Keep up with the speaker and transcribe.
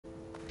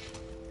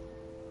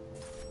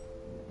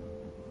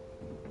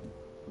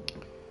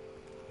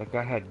That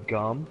guy had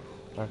gum?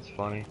 That's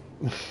funny.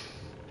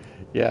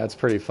 Yeah, it's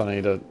pretty funny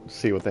to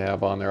see what they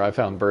have on there. I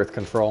found birth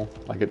control.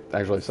 Like it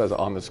actually says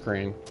on the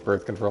screen,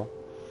 birth control.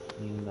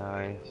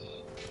 Nice.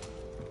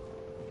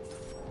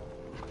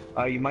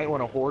 You might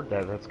want to hoard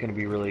that. That's going to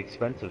be really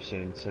expensive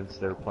soon since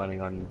they're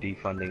planning on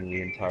defunding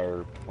the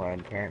entire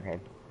Planned Parenthood.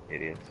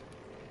 Idiots.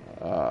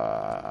 You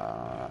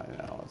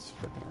know, it's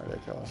freaking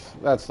ridiculous.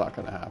 That's not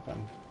going to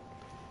happen.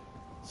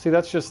 See,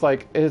 that's just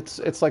like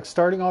it's like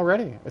starting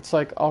already. It's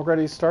like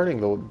already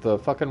starting the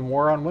fucking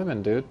war on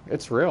women, dude.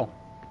 It's real.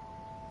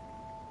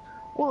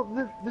 Well,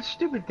 the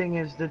stupid thing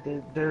is that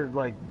they're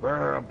like,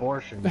 "Brr,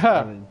 abortion." I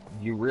Ha! mean,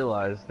 you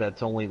realize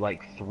that's only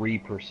like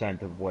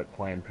 3% of what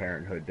Planned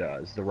Parenthood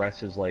does. The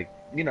rest is like,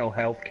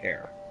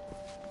 healthcare.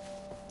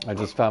 I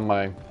just found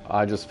my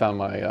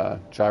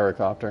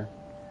gyrocopter.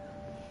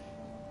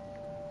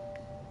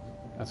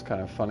 That's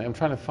kind of funny. I'm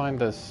trying to find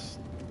this.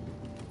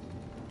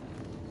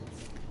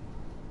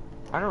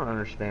 I don't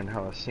understand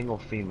how a single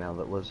female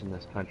that lives in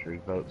this country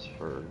votes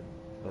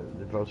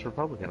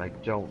Republican. I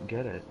don't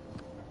get it.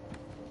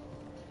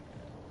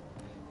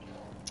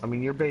 I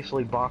mean, you're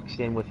basically boxed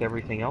in with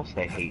everything else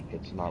they hate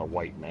that's not a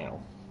white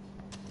male.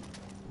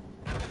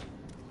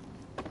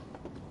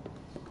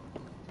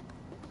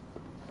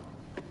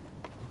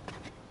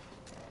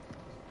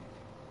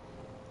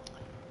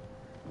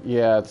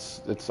 Yeah,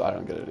 it's I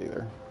don't get it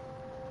either.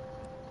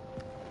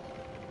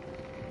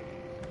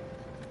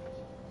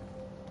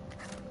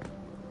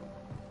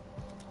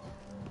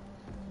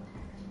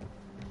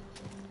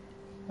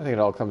 I think it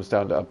all comes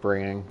down to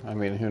upbringing. I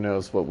mean, who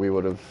knows what we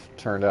would have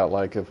turned out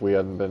like if we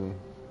hadn't been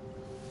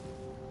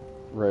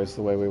raised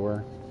the way we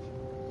were.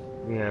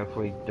 Yeah, if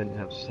we didn't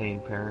have sane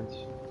parents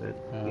that,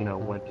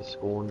 went to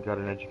school and got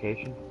an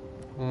education.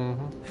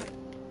 Mm-hmm.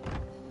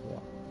 Yeah.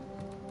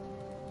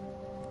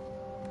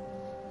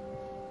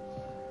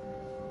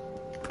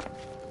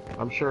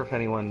 I'm sure if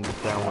anyone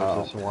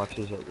downloads this and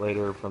watches it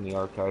later from the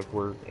archive,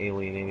 we're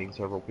alienating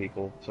several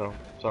people, so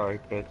sorry,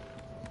 but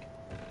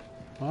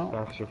Well,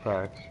 facts are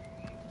facts.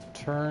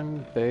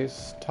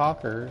 turn-based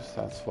talkers,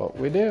 that's what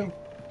we do.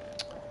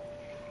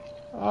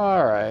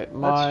 All right, That's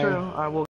my true. I will